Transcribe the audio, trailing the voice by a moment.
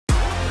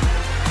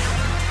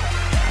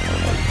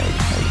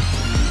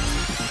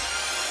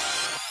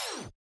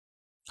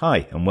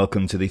Hi, and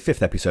welcome to the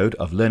 5th episode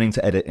of Learning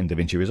to Edit in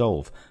DaVinci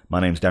Resolve. My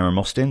name's Darren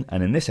Mostyn,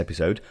 and in this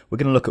episode, we're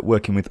going to look at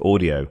working with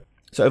audio.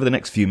 So over the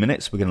next few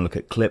minutes, we're going to look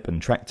at clip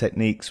and track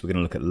techniques, we're going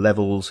to look at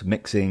levels,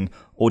 mixing,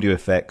 audio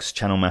effects,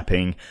 channel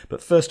mapping,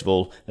 but first of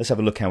all, let's have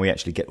a look how we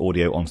actually get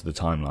audio onto the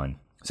timeline.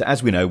 So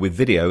as we know, with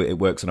video, it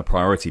works on a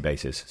priority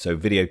basis. So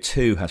video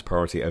 2 has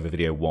priority over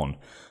video 1.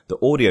 The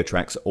audio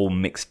tracks are all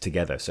mixed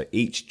together, so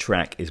each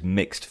track is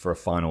mixed for a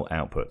final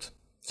output.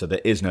 So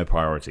there is no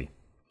priority.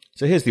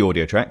 So here's the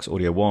audio tracks,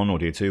 audio 1,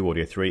 audio 2,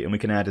 audio 3, and we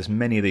can add as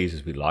many of these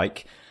as we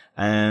like.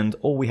 And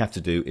all we have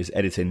to do is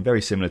edit in very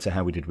similar to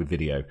how we did with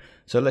video.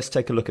 So let's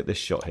take a look at this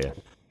shot here.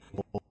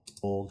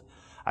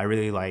 I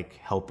really like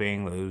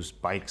helping those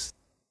bikes.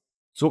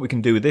 So what we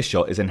can do with this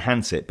shot is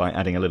enhance it by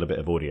adding a little bit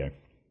of audio.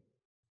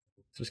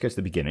 So let's go to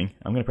the beginning.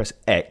 I'm going to press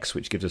X,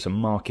 which gives us a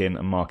mark in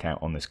and mark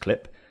out on this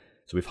clip.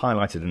 So we've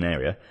highlighted an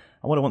area.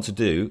 And what I want to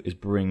do is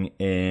bring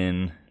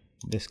in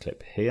this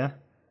clip here.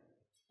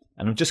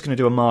 And I'm just going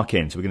to do a mark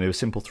in, so we're going to do a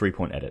simple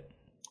 3-point edit.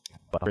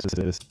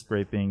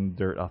 Scraping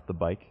dirt off the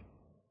bike.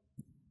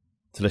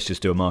 So let's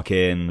just do a mark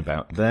in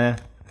about there.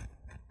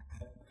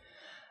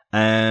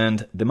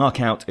 And the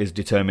mark out is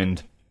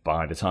determined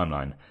by the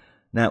timeline.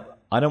 Now,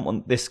 I don't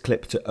want this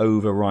clip to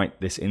overwrite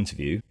this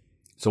interview.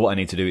 So what I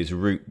need to do is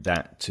route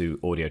that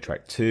to audio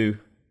track 2,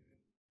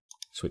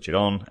 switch it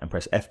on, and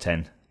press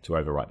F10 to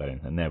overwrite that in.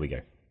 And there we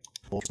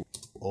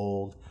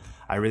go.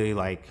 I really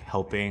like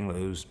helping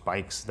those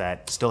bikes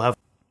that still have.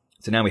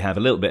 So now we have a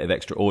little bit of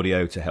extra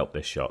audio to help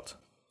this shot.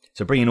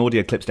 So bringing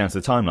audio clips down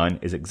to the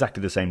timeline is exactly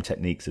the same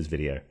techniques as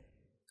video.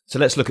 So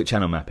let's look at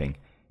channel mapping.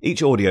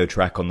 Each audio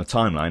track on the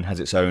timeline has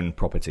its own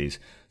properties.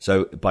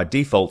 So by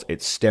default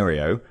it's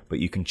stereo, but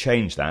you can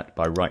change that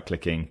by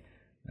right-clicking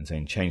and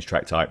saying change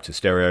track type to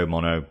stereo,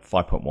 mono,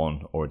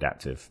 5.1 or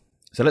adaptive.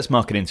 So let's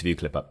mark an interview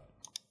clip up.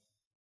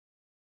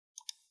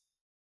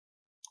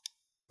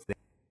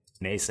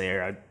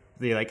 Naysayer,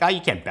 they're like, oh, you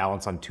can't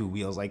balance on 2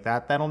 wheels like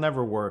that. That'll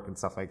never work and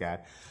stuff like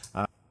that.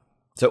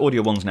 So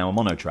audio 1's now a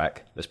mono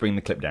track. Let's bring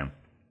the clip down.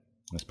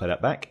 Let's play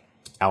that back.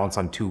 Balance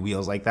on 2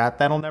 wheels like that.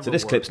 That'll never work. So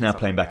this clip's now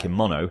playing back in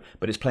mono,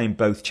 but it's playing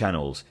both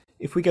channels.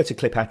 If we go to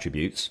clip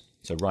attributes,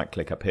 so right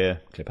click up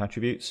here, clip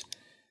attributes,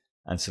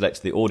 and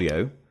select the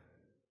audio,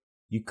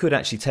 you could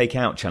actually take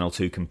out channel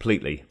 2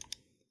 completely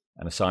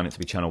and assign it to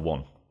be channel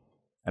 1.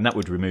 And that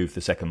would remove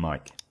the second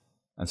mic.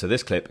 And so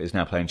this clip is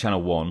now playing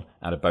channel 1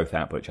 out of both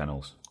output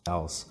channels.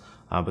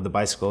 But the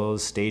bicycle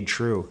stayed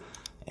true.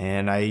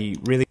 And I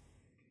really...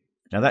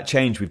 Now that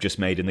change we've just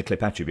made in the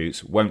clip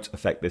attributes won't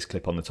affect this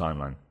clip on the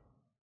timeline.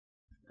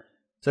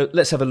 So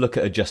let's have a look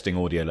at adjusting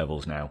audio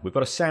levels now. We've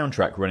got a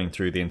soundtrack running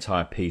through the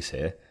entire piece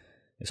here.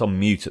 It's on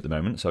mute at the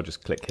moment, so I'll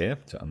just click here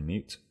to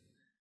unmute.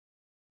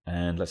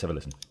 And let's have a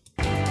listen.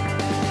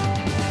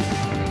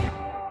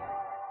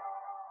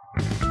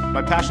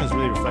 My passion is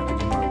really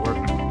reflected in my work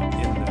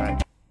in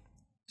that.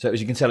 So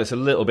as you can tell, it's a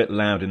little bit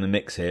loud in the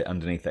mix here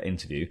underneath that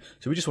interview.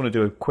 So we just want to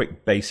do a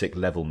quick basic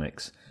level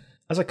mix.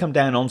 As I come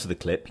down onto the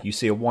clip, you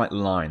see a white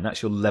line.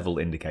 That's your level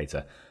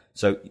indicator.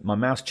 So my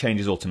mouse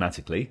changes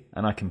automatically,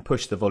 and I can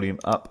push the volume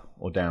up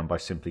or down by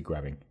simply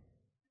grabbing.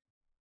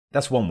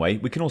 That's one way.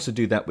 We can also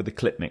do that with the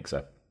clip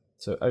mixer.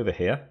 So over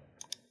here,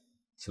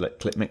 select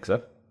clip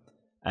mixer,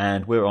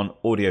 and we're on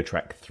audio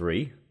track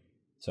 3.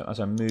 So as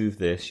I move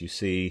this, you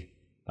see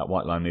that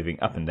white line moving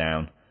up and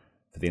down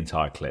for the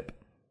entire clip.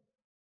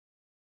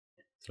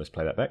 So let's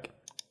play that back.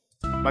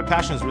 My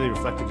passion is really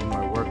reflected in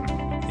my work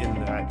in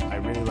that I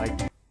really like.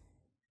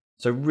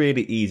 So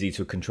really easy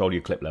to control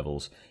your clip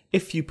levels.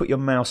 If you put your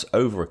mouse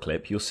over a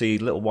clip, you'll see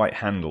little white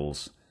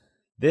handles.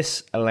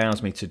 This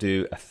allows me to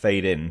do a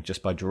fade in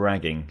just by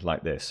dragging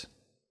like this.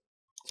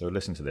 So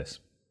listen to this.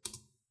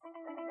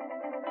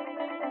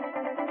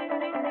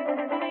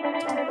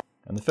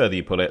 And the further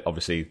you pull it,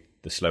 obviously,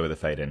 the slower the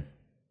fade in.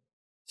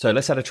 So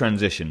let's add a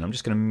transition. I'm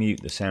just going to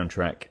mute the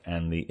soundtrack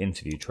and the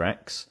interview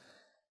tracks.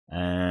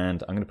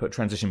 And I'm going to put a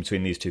transition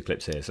between these two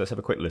clips here. So let's have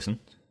a quick listen.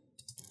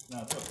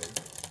 No, it's okay.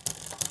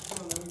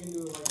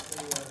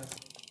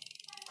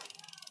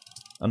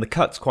 And the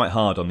cut's quite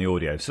hard on the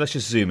audio, so let's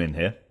just zoom in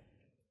here.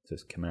 So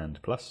it's Command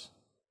plus.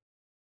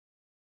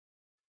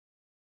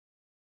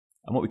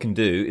 And what we can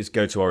do is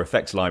go to our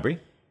effects library.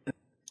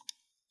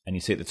 And you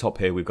see at the top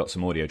here we've got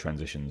some audio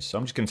transitions. So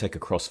I'm just going to take a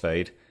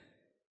crossfade,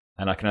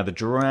 and I can either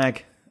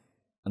drag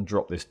and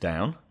drop this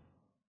down.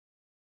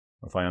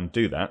 Or if I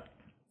undo that,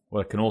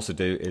 what I can also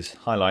do is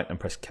highlight and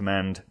press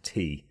Command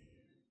T.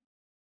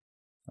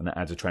 And that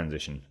adds a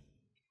transition.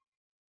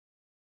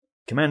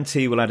 Command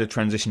T will add a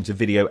transition to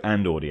video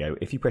and audio.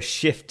 If you press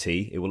Shift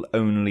T, it will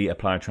only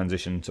apply a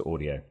transition to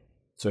audio.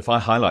 So if I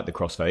highlight the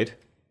crossfade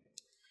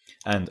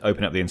and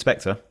open up the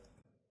inspector,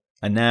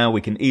 and now we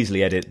can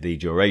easily edit the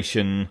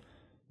duration,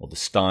 or the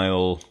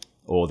style,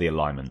 or the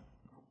alignment.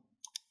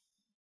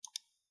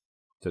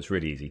 So it's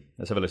really easy.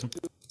 Let's have a listen.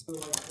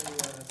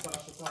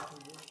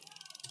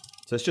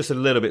 So it's just a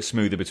little bit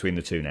smoother between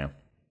the two now.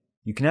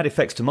 You can add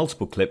effects to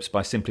multiple clips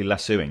by simply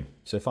lassoing.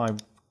 So if I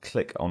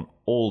click on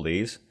all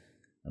these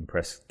and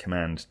press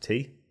Command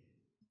T,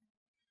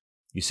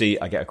 you see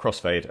I get a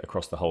crossfade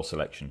across the whole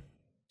selection.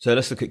 So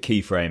let's look at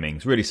keyframing.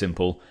 It's really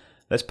simple.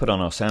 Let's put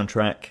on our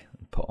soundtrack,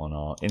 put on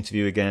our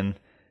interview again,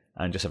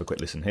 and just have a quick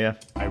listen here.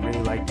 I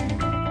like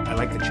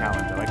the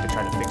challenge. I like to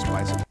try to fix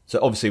bicycles. So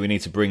obviously we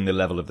need to bring the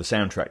level of the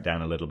soundtrack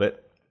down a little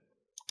bit.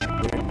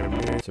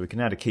 So we can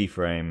add a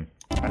keyframe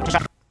at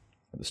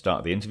the start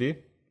of the interview.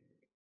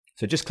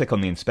 So just click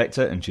on the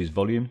inspector and choose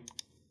volume.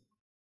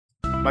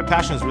 My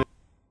passion is really...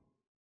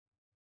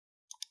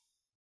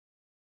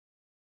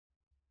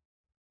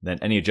 Then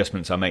any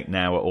adjustments I make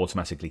now are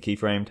automatically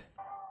keyframed.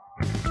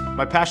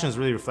 My passion is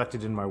really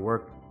reflected in my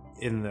work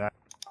in that.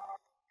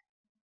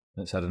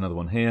 Let's add another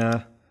one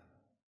here.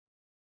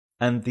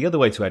 And the other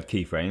way to add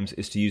keyframes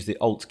is to use the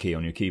Alt key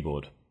on your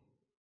keyboard.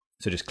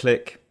 So just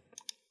click,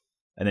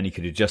 and then you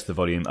could adjust the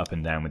volume up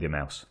and down with your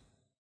mouse.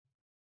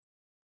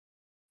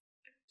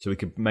 So we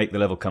could make the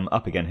level come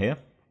up again here.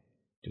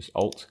 Just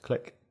Alt,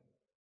 click.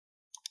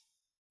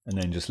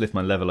 And then just lift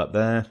my level up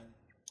there.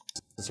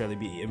 Necessarily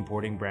be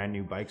importing brand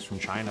new bikes from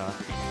China.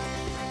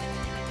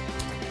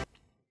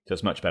 So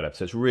it's much better.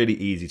 So it's really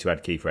easy to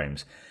add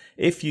keyframes.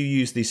 If you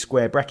use these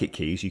square bracket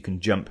keys, you can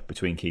jump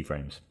between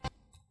keyframes.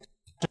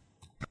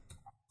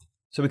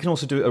 So we can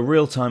also do a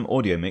real-time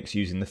audio mix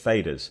using the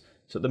faders.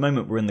 So at the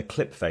moment we're in the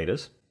clip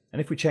faders. And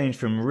if we change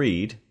from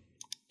read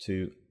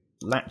to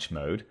latch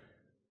mode,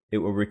 it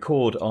will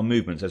record our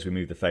movements as we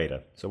move the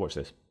fader. So watch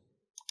this.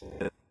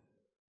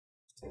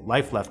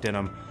 Life left in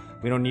them.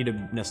 We don't need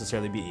to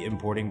necessarily be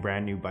importing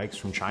brand new bikes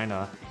from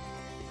China.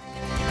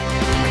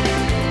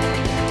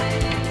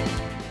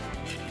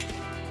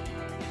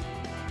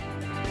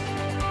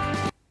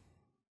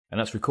 And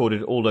that's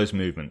recorded all those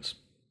movements.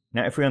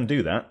 Now if we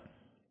undo that,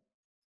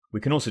 we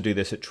can also do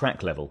this at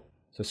track level.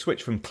 So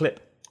switch from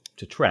clip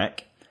to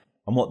track,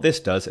 and what this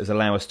does is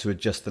allow us to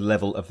adjust the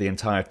level of the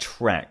entire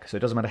track. So it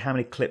doesn't matter how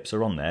many clips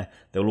are on there,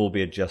 they'll all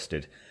be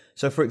adjusted.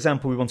 So for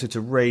example, we wanted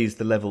to raise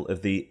the level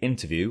of the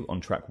interview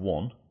on track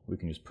 1. We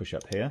can just push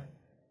up here,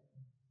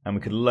 and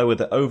we could lower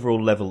the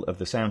overall level of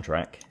the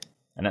soundtrack,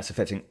 and that's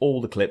affecting all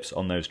the clips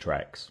on those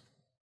tracks.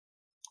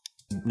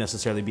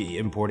 Necessarily be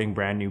importing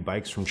brand new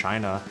bikes from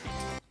China.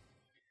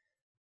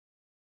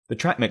 The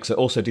track mixer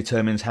also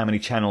determines how many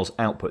channels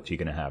output you're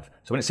going to have.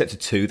 So when it's set to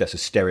 2, that's a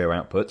stereo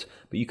output,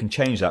 but you can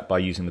change that by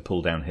using the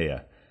pull down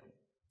here.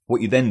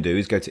 What you then do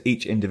is go to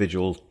each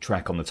individual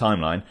track on the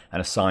timeline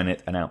and assign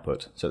it an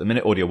output. So at the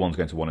minute audio 1 is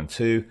going to 1 and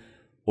 2,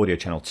 audio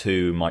channel 2,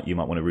 you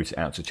might want to route it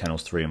out to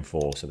channels 3 and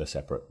 4, so they're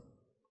separate.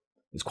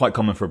 It's quite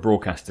common for a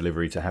broadcast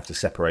delivery to have to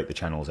separate the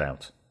channels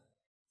out.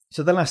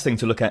 So the last thing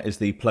to look at is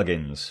the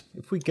plugins.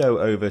 If we go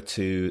over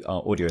to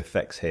our audio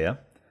effects here,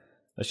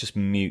 let's just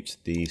mute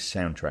the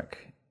soundtrack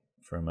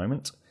for a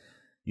moment.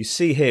 You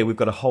see here we've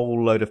got a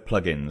whole load of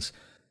plugins.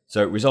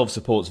 So Resolve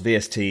supports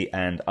VST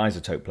and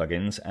Isotope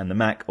plugins, and the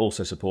Mac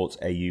also supports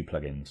AU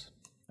plugins.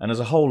 And there's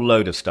a whole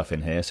load of stuff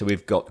in here. So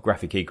we've got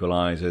graphic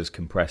equalizers,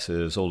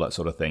 compressors, all that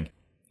sort of thing.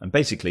 And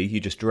basically you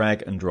just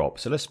drag and drop.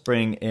 So let's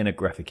bring in a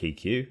graphic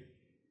EQ.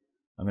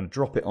 I'm going to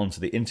drop it onto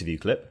the interview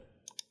clip.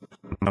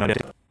 Now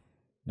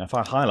if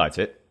I highlight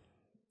it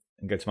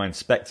and go to my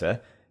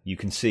inspector, you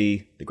can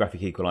see the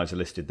graphic equalizer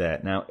listed there.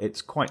 Now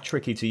it's quite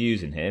tricky to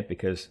use in here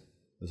because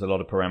there's a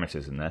lot of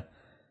parameters in there.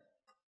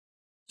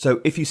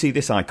 So if you see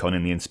this icon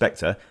in the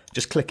inspector,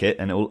 just click it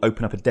and it will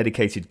open up a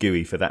dedicated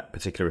GUI for that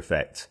particular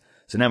effect.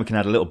 So now we can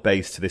add a little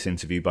bass to this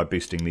interview by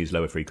boosting these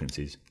lower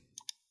frequencies.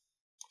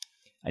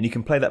 And you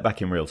can play that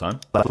back in real time.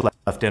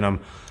 Left in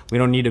them. We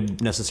don't need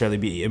to necessarily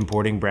be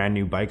importing brand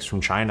new bikes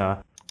from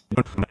China.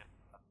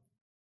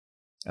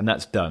 And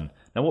that's done.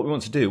 Now what we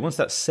want to do, once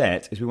that's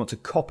set, is we want to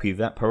copy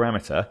that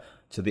parameter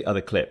to the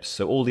other clips.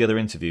 So all the other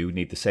interview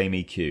need the same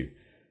EQ.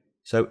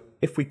 So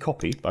if we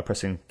copy by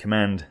pressing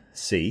Command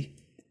C,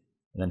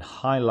 and then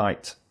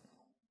highlight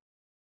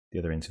the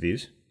other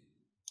interviews,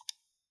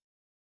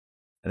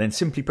 and then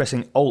simply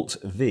pressing Alt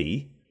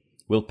V,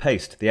 we'll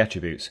paste the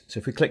attributes. So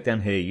if we click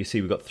down here, you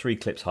see we've got 3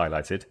 clips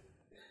highlighted.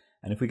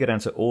 And if we go down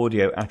to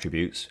Audio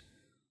Attributes,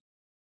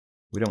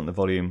 we don't want the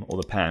volume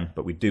or the pan,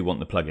 but we do want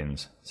the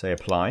plugins. Say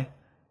Apply.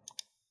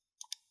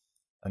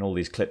 And all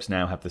these clips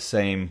now have the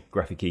same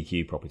graphic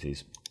EQ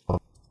properties.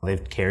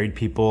 They've carried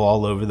people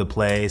all over the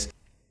place.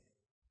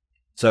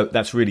 So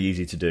that's really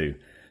easy to do.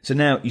 So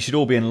now you should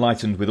all be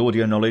enlightened with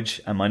audio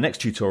knowledge, and my next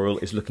tutorial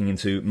is looking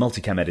into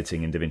multicam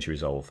editing in DaVinci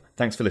Resolve.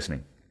 Thanks for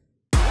listening.